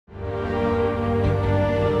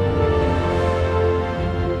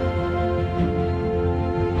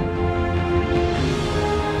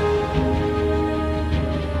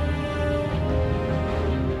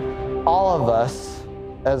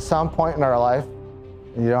at some point in our life,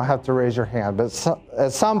 you don't have to raise your hand, but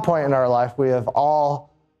at some point in our life, we have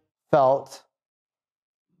all felt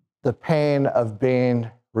the pain of being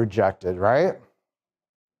rejected, right?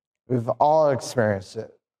 We've all experienced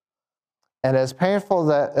it. And as painful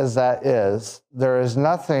as that is, there is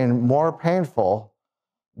nothing more painful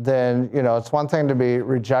than, it's one thing to be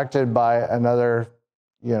rejected by another,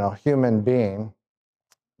 human being,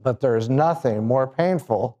 but there is nothing more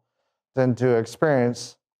painful than to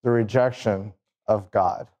experience the rejection of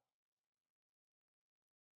God.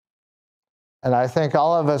 And I think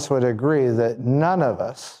all of us would agree that none of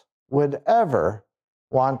us would ever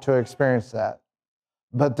want to experience that.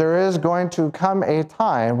 But there is going to come a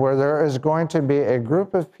time where there is going to be a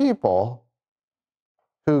group of people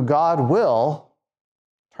who God will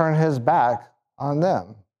turn his back on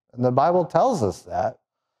them. And the Bible tells us that.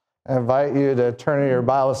 I invite you to turn your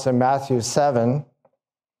Bibles to Matthew 7.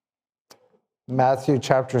 Matthew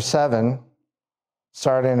chapter 7,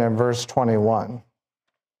 starting in verse 21.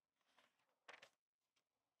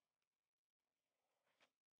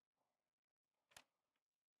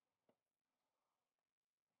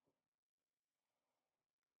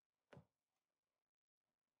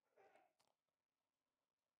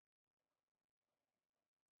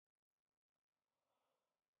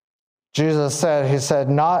 Jesus said,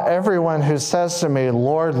 "Not everyone who says to me,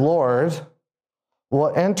 'Lord, Lord,'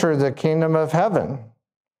 will enter the kingdom of heaven,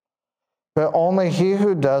 but only he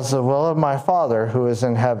who does the will of my Father who is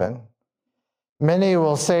in heaven. Many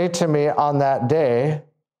will say to me on that day,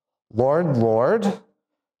 'Lord, Lord,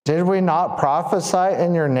 did we not prophesy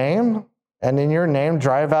in your name, and in your name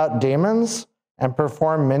drive out demons and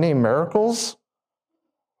perform many miracles?'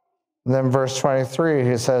 Then verse 23,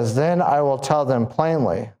 he says, 'Then I will tell them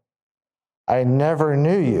plainly, I never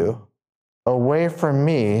knew you. Away from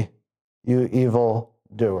me, you evil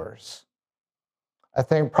doers.'" I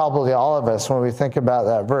think probably all of us, when we think about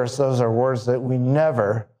that verse, those are words that we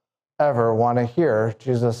never, ever want to hear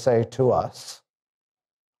Jesus say to us.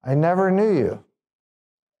 I never knew you.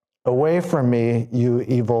 Away from me, you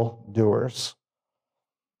evil doers.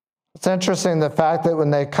 It's interesting the fact that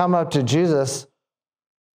when they come up to Jesus,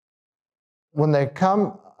 when they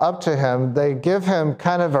come up to him, they give him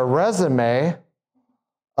kind of a resume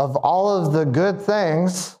of all of the good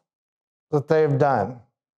things that they've done.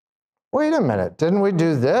 Wait a minute, didn't we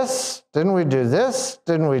do this? Didn't we do this?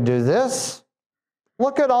 Didn't we do this?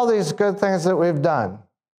 Look at all these good things that we've done,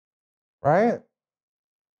 right?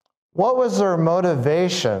 What was their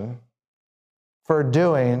motivation for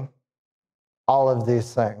doing all of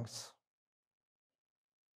these things?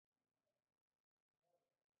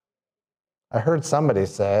 I heard somebody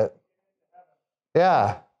say it.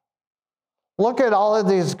 Yeah. Look at all of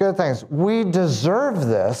these good things. We deserve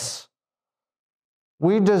this.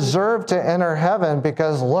 We deserve to enter heaven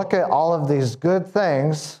because look at all of these good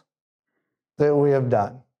things that we have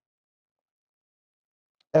done.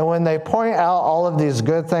 And when they point out all of these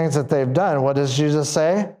good things that they've done, what does Jesus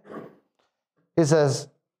say? He says,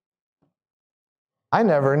 I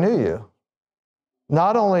never knew you.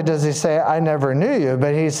 Not only does he say, I never knew you,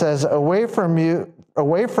 but he says, away from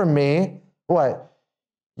me, what?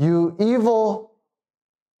 You evil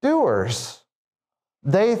doers.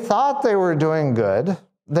 They thought they were doing good.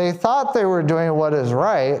 They thought they were doing what is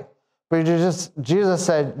right, but Jesus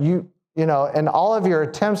said, you know, in all of your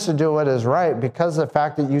attempts to do what is right, because of the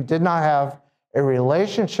fact that you did not have a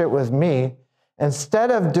relationship with me, instead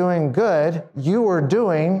of doing good, you were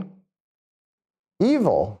doing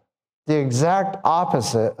evil. The exact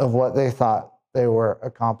opposite of what they thought they were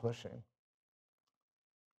accomplishing.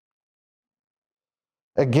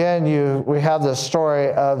 Again, we have the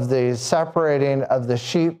story of the separating of the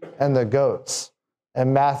sheep and the goats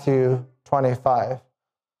in Matthew 25.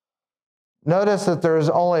 Notice that there's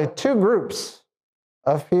only two groups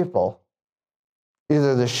of people,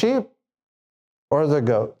 either the sheep or the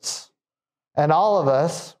goats. And all of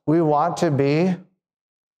us, we want to be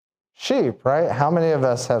sheep, right? How many of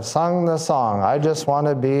us have sung the song, I just want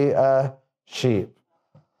to be a sheep?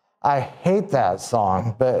 I hate that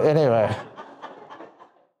song, but anyway.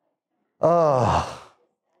 Oh,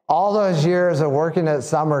 all those years of working at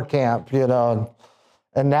summer camp, you know,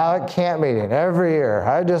 and now at camp meeting every year,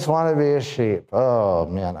 I just want to be a sheep. Oh,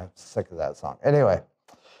 man, I'm sick of that song. Anyway,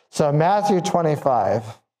 so Matthew 25,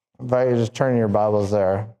 I invite you to just turn your Bibles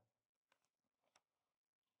there.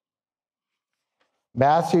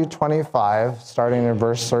 Matthew 25, starting in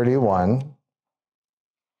verse 31.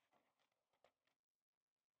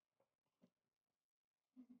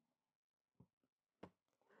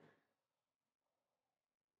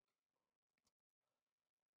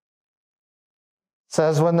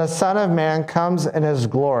 says, when the Son of Man comes in his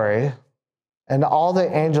glory and all the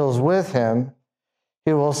angels with him,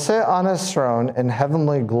 he will sit on his throne in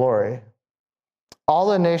heavenly glory. All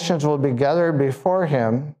the nations will be gathered before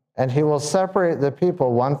him, and he will separate the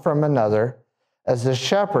people one from another, as the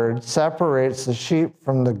shepherd separates the sheep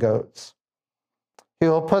from the goats. He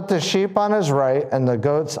will put the sheep on his right and the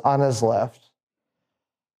goats on his left.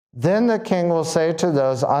 Then the king will say to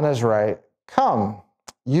those on his right, "Come,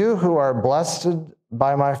 you who are blessed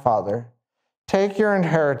by my Father, take your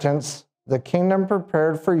inheritance, the kingdom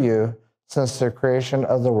prepared for you since the creation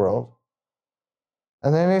of the world."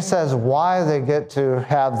 And then he says why they get to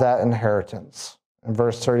have that inheritance. In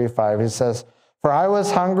verse 35, he says, "For I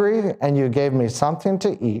was hungry, and you gave me something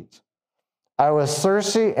to eat. I was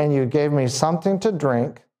thirsty, and you gave me something to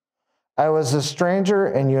drink. I was a stranger,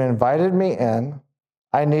 and you invited me in.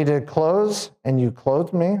 I needed clothes, and you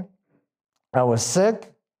clothed me. I was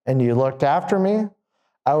sick, and you looked after me.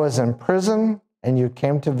 I was in prison, and you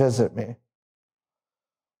came to visit me."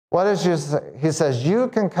 What is Jesus? He says, you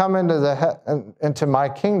can come into my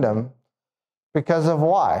kingdom because of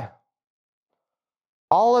why?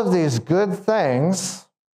 All of these good things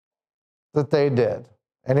that they did.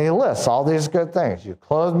 And he lists all these good things. You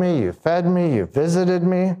clothed me, you fed me, you visited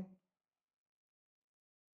me.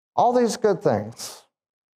 All these good things.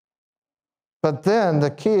 But then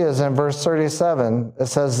the key is in verse 37. It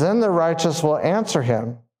says, "Then the righteous will answer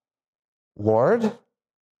him, 'Lord,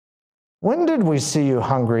 when did we see you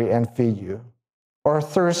hungry and feed you, or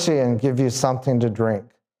thirsty and give you something to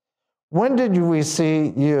drink? When did we see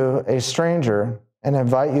you a stranger and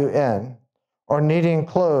invite you in, or needing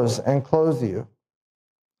clothes and clothe you?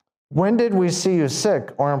 When did we see you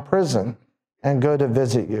sick or in prison and go to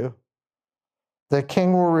visit you?' The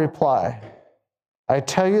king will reply, 'I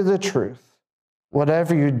tell you the truth.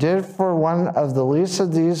 Whatever you did for one of the least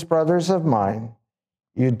of these brothers of mine,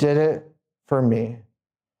 you did it for me.'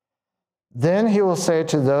 Then he will say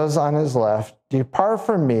to those on his left, 'Depart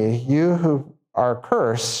from me, you who are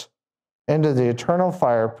cursed, into the eternal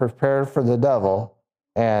fire prepared for the devil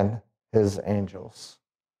and his angels.'"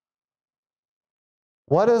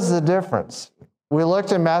 What is the difference? We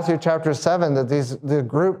looked in Matthew chapter 7 that the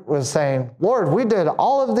group was saying, "Lord, we did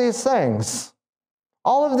all of these things,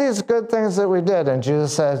 all of these good things that we did." And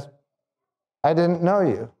Jesus said, "I didn't know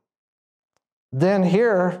you." Then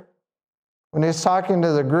here, when he's talking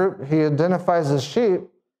to the group, he identifies his sheep.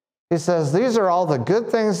 He says, "These are all the good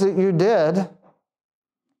things that you did.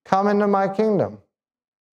 Come into my kingdom."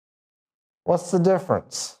 What's the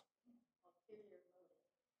difference?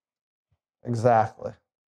 Exactly.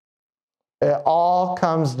 It all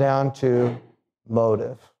comes down to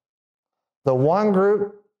motive. The one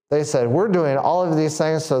group, they said, "We're doing all of these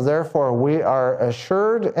things, so therefore we are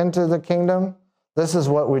assured into the kingdom. This is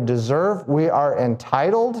what we deserve. We are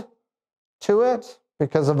entitled to it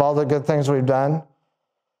because of all the good things we've done."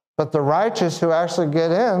 But the righteous who actually get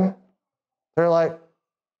in, they're like,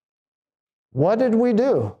 "What did we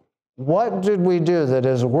do? What did we do that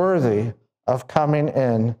is worthy of coming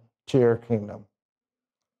in to your kingdom?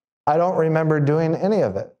 I don't remember doing any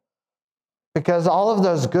of it." Because all of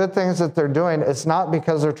those good things that they're doing, it's not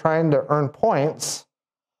because they're trying to earn points,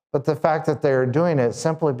 but the fact that they are doing it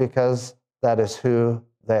simply because that is who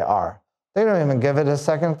they are. They don't even give it a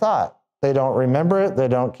second thought. They don't remember it. They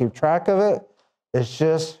don't keep track of it. It's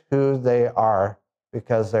just who they are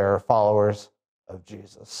because they are followers of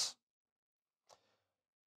Jesus.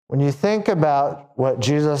 When you think about what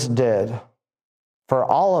Jesus did for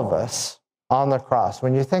all of us on the cross,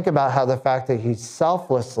 when you think about how the fact that he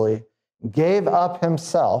selflessly gave up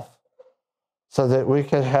himself so that we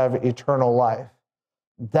could have eternal life,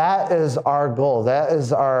 that is our goal. That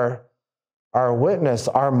is our witness,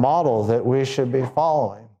 our model that we should be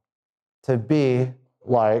following, to be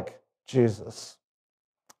like Jesus.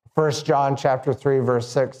 1 John chapter 3, verse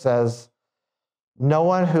 6 says, "No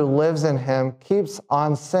one who lives in him keeps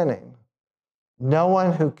on sinning. No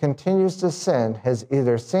one who continues to sin has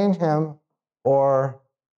either seen him or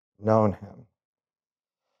known him."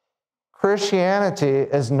 Christianity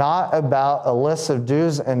is not about a list of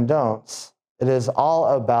do's and don'ts. It is all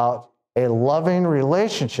about a loving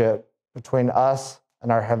relationship between us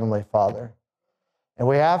and our Heavenly Father. And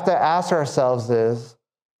we have to ask ourselves is,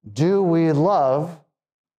 do we love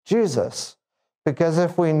Jesus? Because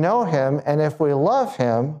if we know him and if we love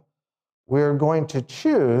him, we are going to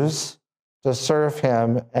choose to serve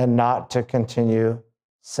him and not to continue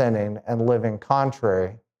sinning and living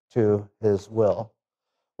contrary to his will.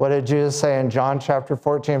 What did Jesus say in John chapter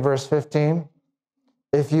 14, verse 15?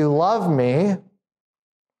 "If you love me,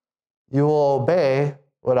 you will obey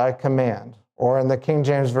what I command." Or in the King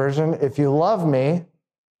James Version, if you love me,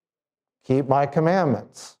 keep my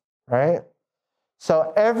commandments, right?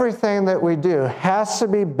 So everything that we do has to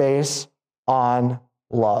be based on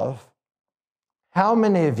love. How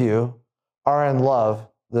many of you are in love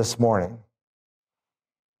this morning?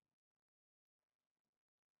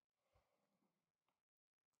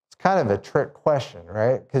 It's kind of a trick question,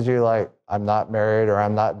 right? Because you're like, I'm not married or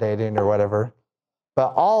I'm not dating or whatever.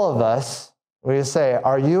 But all of us, we say,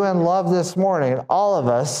 are you in love this morning? All of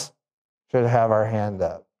us should have our hand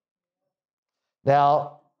up.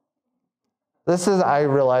 Now, I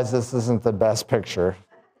realize this isn't the best picture.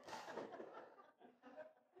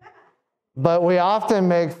 But we often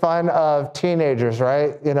make fun of teenagers,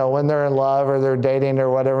 right? You know, when they're in love or they're dating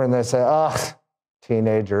or whatever, and they say, ugh,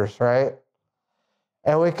 teenagers, right?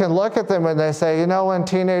 And we can look at them and they say, you know, when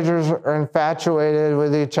teenagers are infatuated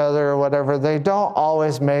with each other or whatever, they don't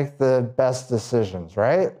always make the best decisions,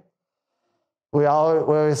 right? We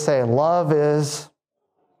always say love is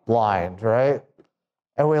blind, right?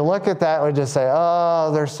 And we look at that and we just say,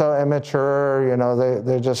 oh, they're so immature, you know,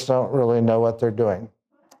 they just don't really know what they're doing.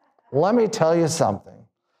 Let me tell you something.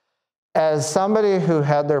 As somebody who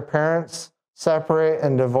had their parents separate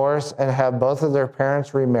and divorce and have both of their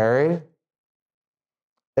parents remarried,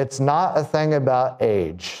 it's not a thing about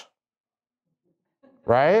age,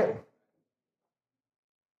 right?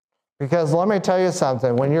 Because let me tell you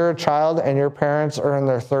something. When you're a child and your parents are in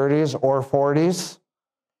their 30s or 40s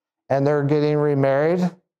and they're getting remarried,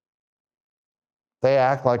 they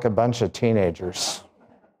act like a bunch of teenagers.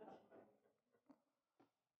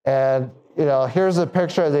 And, you know, here's a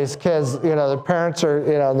picture of these kids. You know, the parents are,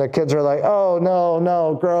 you know, the kids are like, oh,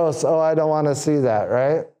 no, gross. Oh, I don't want to see that,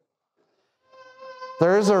 right?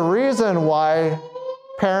 There's a reason why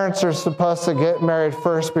parents are supposed to get married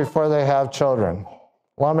first before they have children.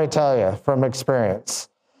 Let me tell you from experience.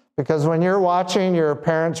 Because when you're watching your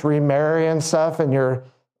parents remarry and stuff, and you're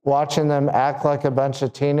watching them act like a bunch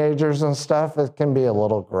of teenagers and stuff, it can be a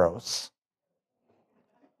little gross.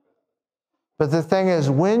 But the thing is,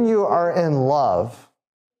 when you are in love,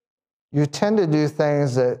 you tend to do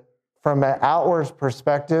things that, from an outward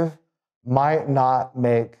perspective, might not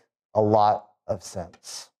make a lot of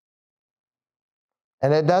sense.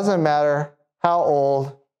 And it doesn't matter how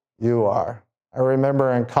old you are. I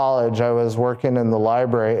remember in college, I was working in the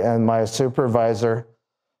library, and my supervisor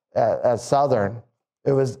at Southern,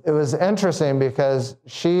 it was interesting because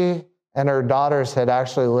she and her daughters had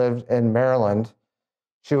actually lived in Maryland.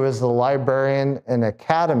 She was the librarian in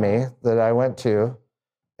academy that I went to,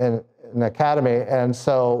 in an academy. And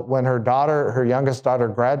so when her youngest daughter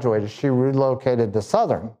graduated, she relocated to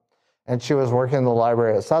Southern. And she was working in the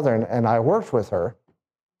library at Southern, and I worked with her.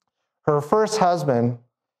 Her first husband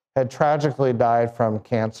had tragically died from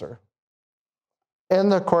cancer. In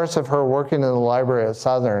the course of her working in the library at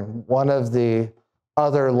Southern, one of the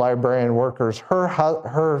other librarian workers,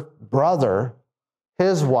 her brother,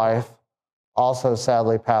 his wife, also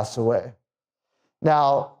sadly passed away.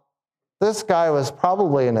 Now, this guy was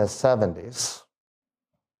probably in his 70s.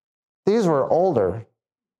 These were older.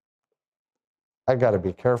 I got to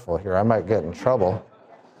be careful here. I might get in trouble.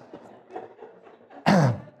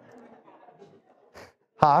 Huh?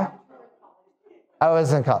 I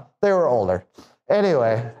was in college. They were older.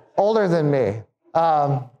 Anyway, older than me.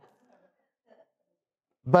 But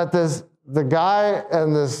the guy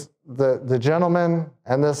and the gentleman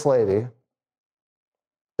and this lady,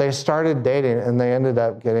 they started dating and they ended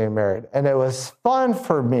up getting married. And it was fun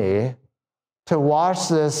for me to watch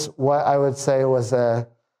this, what I would say was a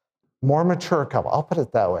more mature couple. I'll put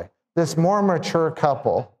it that way. This more mature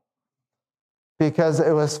couple, because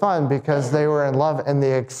it was fun, because they were in love, and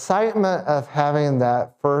the excitement of having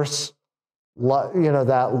that first,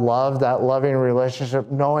 that loving relationship,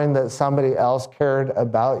 knowing that somebody else cared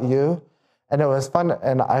about you. And it was fun,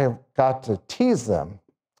 and I got to tease them,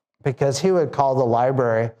 because he would call the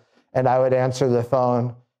library and I would answer the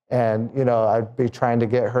phone, and, I'd be trying to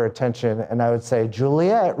get her attention, and I would say,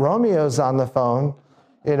 Juliet, Romeo's on the phone,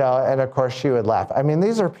 and of course she would laugh. I mean,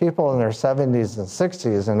 these are people in their 70s and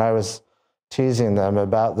 60s, and I was teasing them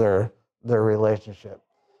about their relationship.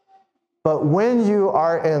 But when you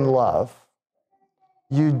are in love,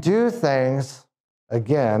 you do things that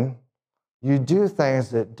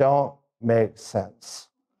don't make sense.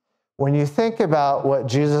 When you think about what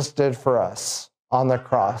Jesus did for us on the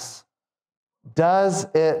cross, does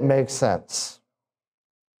it make sense?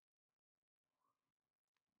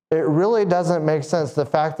 It really doesn't make sense. The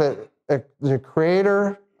fact that the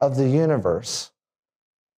creator of the universe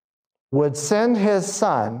would send his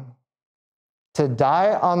son to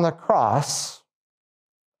die on the cross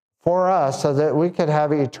for us so that we could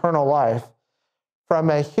have eternal life, from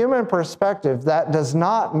a human perspective, that does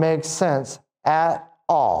not make sense at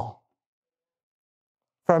all.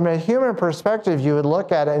 From a human perspective, you would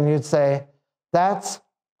look at it and you'd say, that's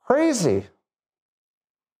crazy.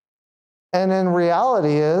 And in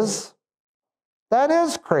reality that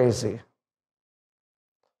is crazy.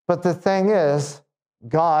 But the thing is,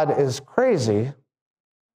 God is crazy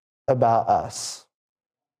about us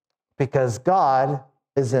because God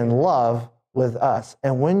is in love with us.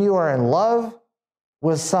 And when you are in love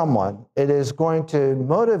with someone, it is going to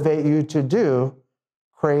motivate you to do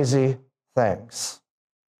crazy things.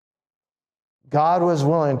 God was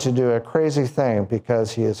willing to do a crazy thing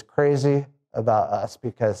because he is crazy about us,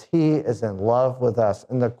 because he is in love with us.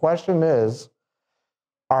 And the question is,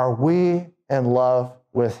 are we in love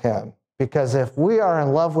with him? Because if we are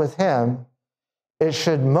in love with him, it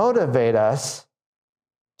should motivate us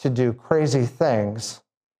to do crazy things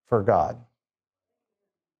for God.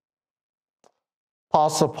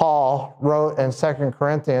 Apostle Paul wrote in 2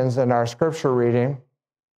 Corinthians in our scripture reading,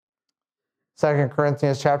 2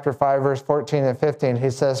 Corinthians chapter 5, verse 14 and 15, he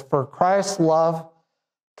says, "For Christ's love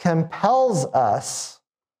compels us,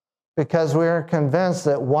 because we are convinced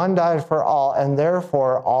that one died for all, and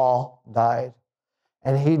therefore all died.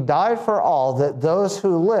 And he died for all, that those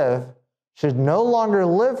who live should no longer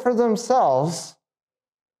live for themselves,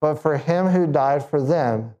 but for him who died for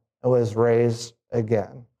them and was raised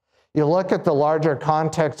again." You look at the larger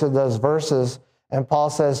context of those verses, and Paul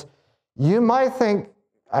says, you might think,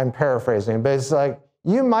 I'm paraphrasing, but it's like,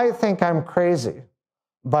 you might think I'm crazy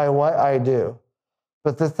by what I do.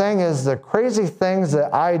 But the thing is, the crazy things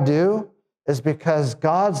that I do is because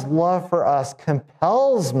God's love for us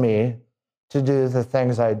compels me to do the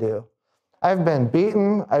things I do. I've been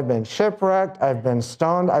beaten, I've been shipwrecked, I've been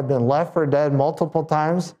stoned, I've been left for dead multiple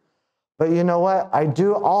times. But you know what? I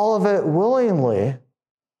do all of it willingly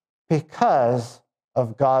because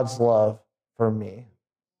of God's love for me.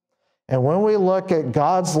 And when we look at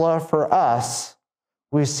God's love for us,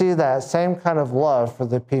 we see that same kind of love for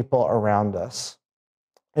the people around us.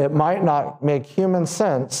 It might not make human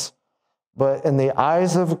sense, but in the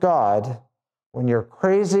eyes of God, when you're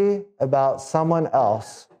crazy about someone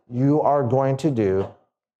else, you are going to do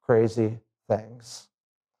crazy things.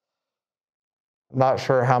 I'm not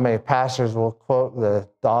sure how many pastors will quote the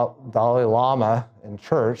Dalai Lama in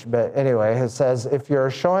church, but anyway, it says, if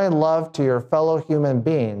you're showing love to your fellow human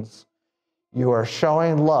beings, you are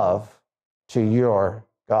showing love to your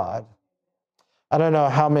God. I don't know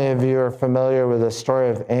how many of you are familiar with the story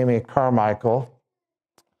of Amy Carmichael,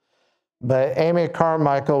 but Amy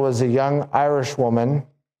Carmichael was a young Irish woman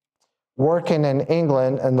working in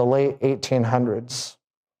England in the late 1800s.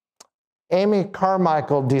 Amy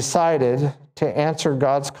Carmichael decided to answer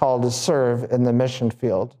God's call to serve in the mission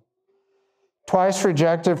field. Twice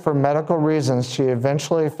rejected for medical reasons, she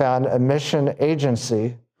eventually found a mission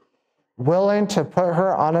agency willing to put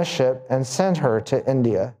her on a ship and send her to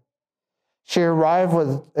India. She arrived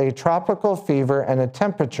with a tropical fever and a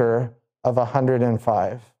temperature of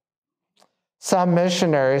 105. Some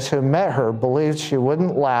missionaries who met her believed she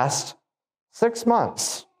wouldn't last 6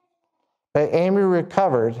 months, but Amy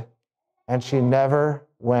recovered and she never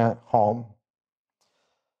went home.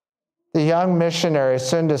 The young missionary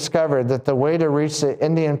soon discovered that the way to reach the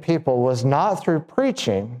Indian people was not through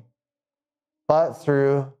preaching, but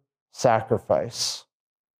through sacrifice.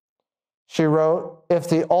 She wrote, "If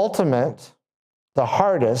the ultimate, the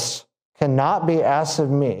hardest, cannot be asked of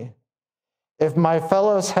me, if my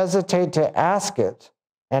fellows hesitate to ask it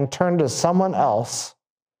and turn to someone else,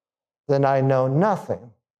 then I know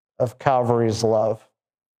nothing of Calvary's love."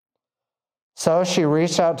 So she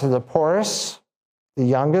reached out to the poorest, the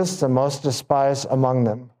youngest, the most despised among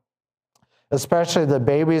them, especially the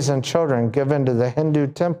babies and children given to the Hindu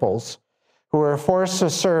temples, who were forced to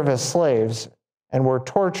serve as slaves and were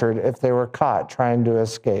tortured if they were caught trying to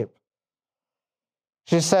escape.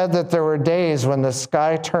 She said that there were days when the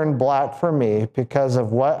sky turned black for me because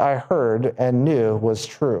of what I heard and knew was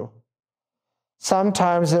true.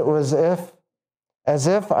 Sometimes it was as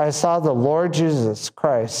if I saw the Lord Jesus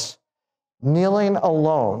Christ kneeling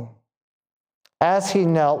alone, as he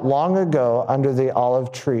knelt long ago under the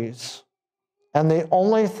olive trees. And the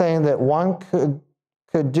only thing that one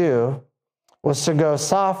could do was to go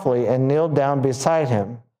softly and kneel down beside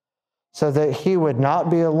him so that he would not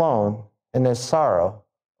be alone in his sorrow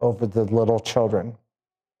over the little children.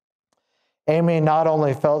 Amy not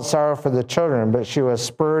only felt sorrow for the children, but she was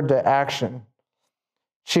spurred to action.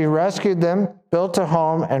 She rescued them, built a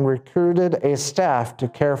home, and recruited a staff to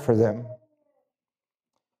care for them.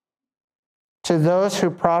 To those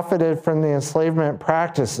who profited from the enslavement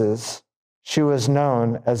practices, she was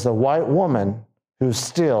known as the white woman who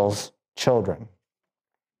steals children.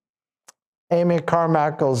 Amy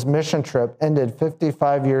Carmichael's mission trip ended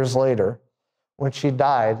 55 years later when she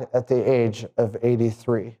died at the age of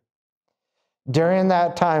 83. During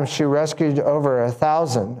that time, she rescued over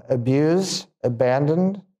 1,000 abused,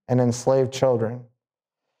 abandoned, and enslaved children.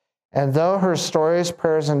 And though her stories,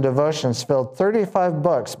 prayers, and devotions filled 35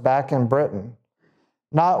 books back in Britain,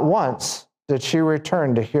 not once did she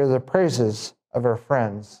return to hear the praises of her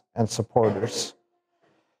friends and supporters.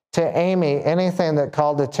 To Amy, anything that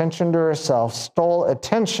called attention to herself stole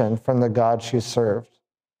attention from the God she served.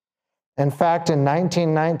 In fact, in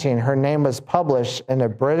 1919, her name was published in a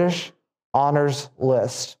British honors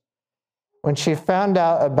list. When she found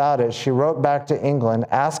out about it, she wrote back to England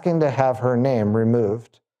asking to have her name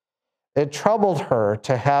removed. It troubled her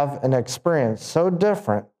to have an experience so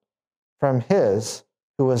different from his,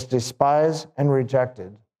 who was despised and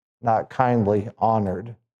rejected, not kindly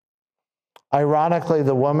honored. Ironically,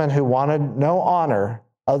 the woman who wanted no honor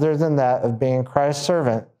other than that of being Christ's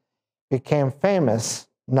servant became famous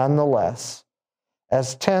nonetheless,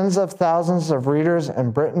 as tens of thousands of readers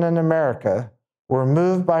in Britain and America were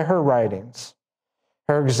moved by her writings.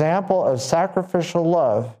 Her example of sacrificial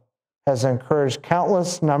love has encouraged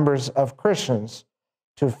countless numbers of Christians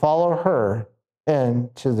to follow her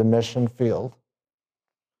into the mission field.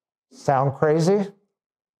 Sound crazy?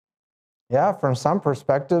 Yeah, from some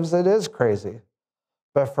perspectives, it is crazy.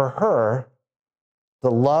 But for her,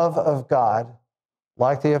 the love of God,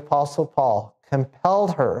 like the Apostle Paul,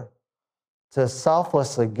 compelled her to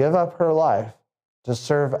selflessly give up her life to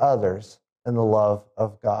serve others in the love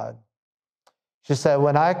of God. She said,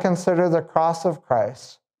 "When I consider the cross of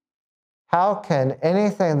Christ, how can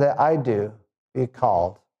anything that I do be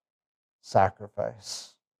called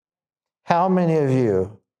sacrifice?" How many of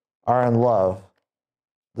you are in love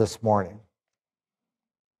this morning?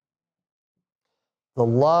 The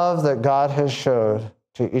love that God has showed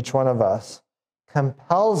to each one of us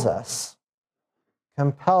compels us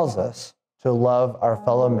to love our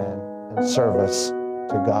fellow men in service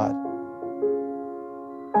to God.